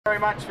Very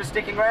much for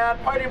sticking around.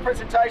 Podium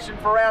presentation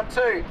for round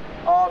 2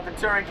 of the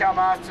Touring Car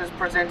Masters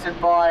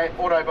presented by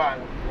Autobahn.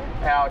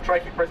 Our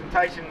trophy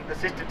presentation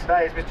assistant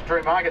today is Mr.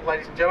 Drew Margaret,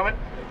 ladies and gentlemen,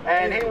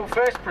 and he will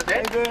first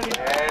present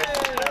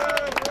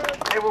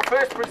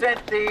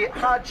the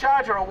Hard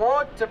Charger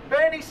Award to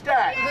Bernie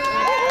Stack.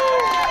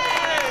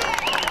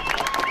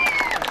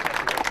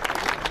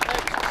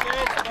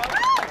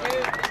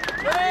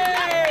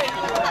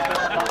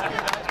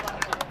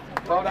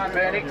 Well done,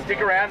 Bernie. Stick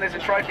around, there's a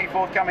trophy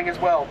forthcoming as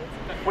well.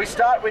 We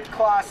start with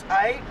Class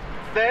A,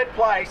 3rd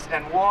place,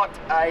 and what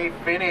a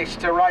finish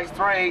to race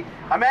 3,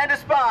 Amanda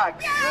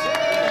Sparks.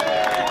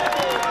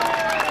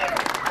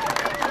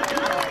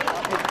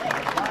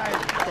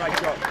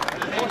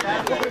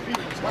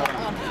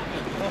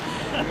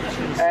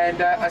 And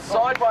a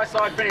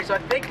side-by-side finish. I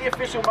think the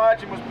official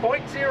margin was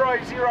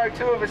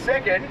 0.002 of a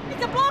second.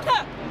 It's a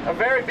blocker! A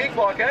very big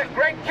blocker.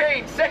 Greg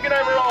Keane, 2nd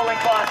overall in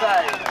Class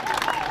A.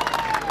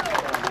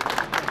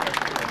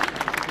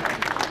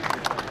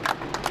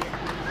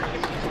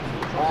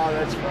 Oh,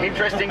 that's fun.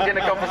 Interesting dinner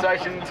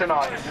conversation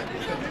tonight.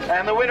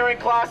 And the winner in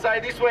Class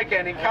A this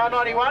weekend in Car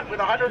 91 with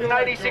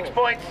 186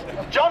 points,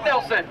 John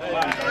Nelson.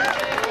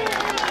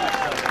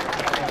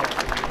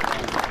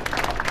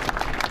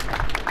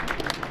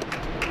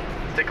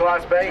 To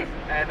Class B,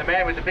 and the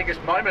man with the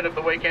biggest moment of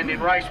the weekend in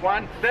race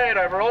 1, 3rd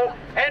overall,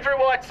 Andrew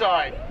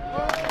Whiteside.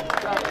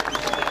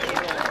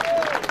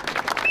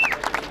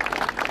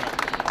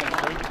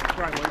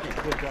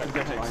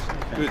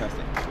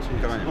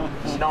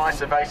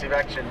 Nice evasive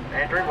action,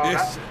 Andrew, well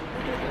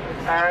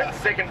done.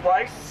 2nd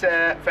place,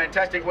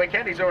 fantastic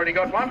weekend, he's already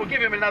got one. We'll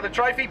give him another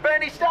trophy,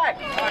 Bernie Stack.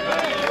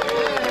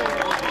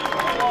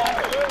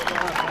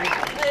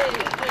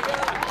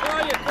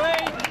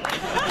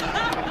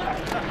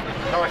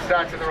 Nice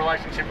start to the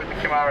relationship with the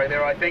Camaro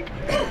there, I think.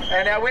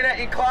 And our winner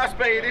in Class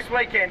B this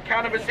weekend,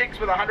 car number 6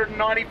 with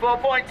 194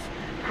 points,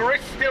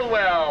 Chris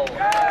Stillwell.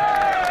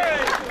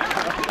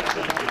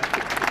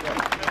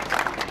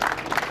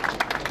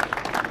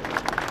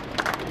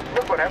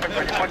 Look what happens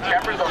when you put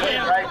cameras on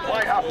there, Ray.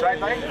 Way up, don't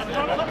they?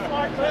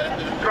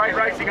 Great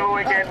racing all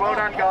weekend. Well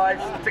done, guys.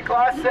 To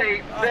Class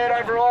C, 3rd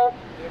overall.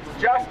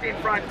 Just in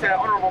front,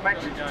 honourable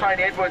mention to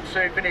Tony Edwards,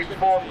 who finished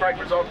 4th. Great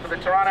result for the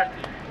Tirana.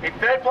 In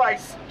 3rd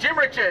place, Jim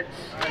Richards.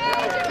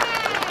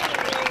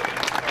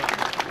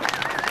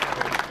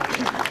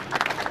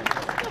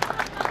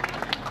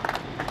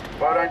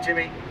 Well done,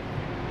 Jimmy.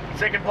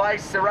 2nd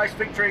place, a race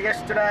victory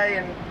yesterday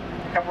and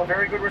a couple of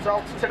very good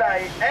results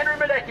today. Andrew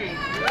Madecki.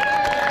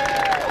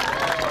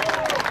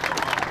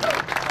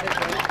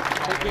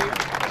 Thank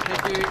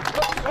you.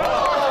 Oh,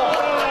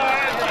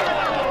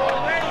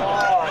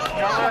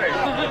 no.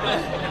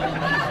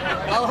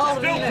 I'll hold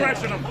Still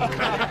pressing him. There you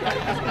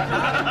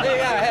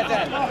go, have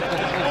that.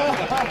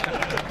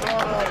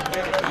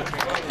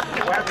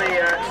 We'll have the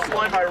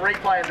slow-mo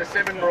replay of the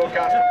 7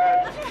 broadcast.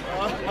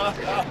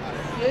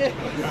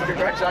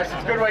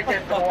 Congratulations, good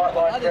weekend for the White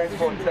Light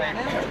Transport team.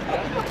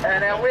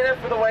 And our winner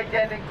for the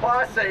weekend in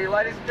Class C,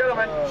 ladies and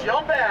gentlemen,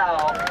 John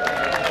Bowell.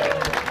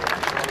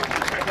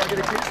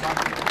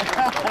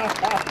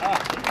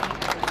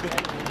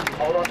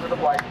 Hold on to the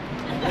plate.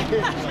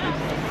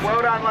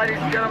 Well done, ladies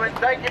and gentlemen.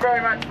 Thank you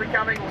very much for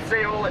coming. We'll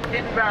see you all at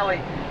Hidden Valley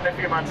in a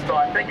few months'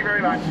 time. Thank you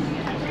very much.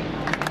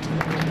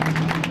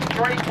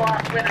 3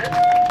 class winners.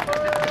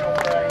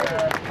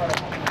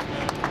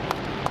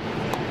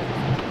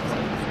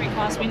 3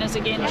 class winners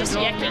again, just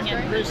yakking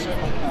and... We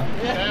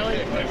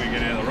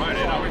get out of the road,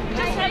 aren't we?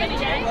 Just have it,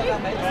 Jay.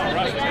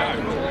 Right, go.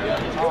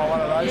 Oh,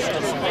 one of those. Yeah,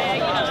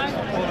 you know.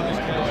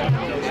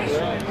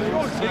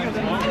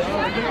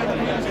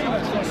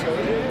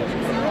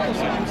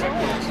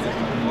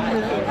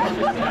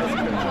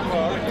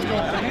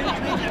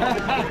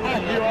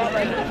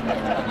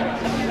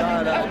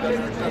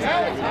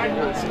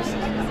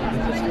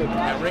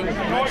 Ring,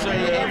 make sure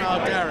you email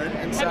Darren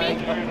and say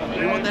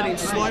we want that in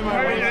slow-mo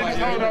replay.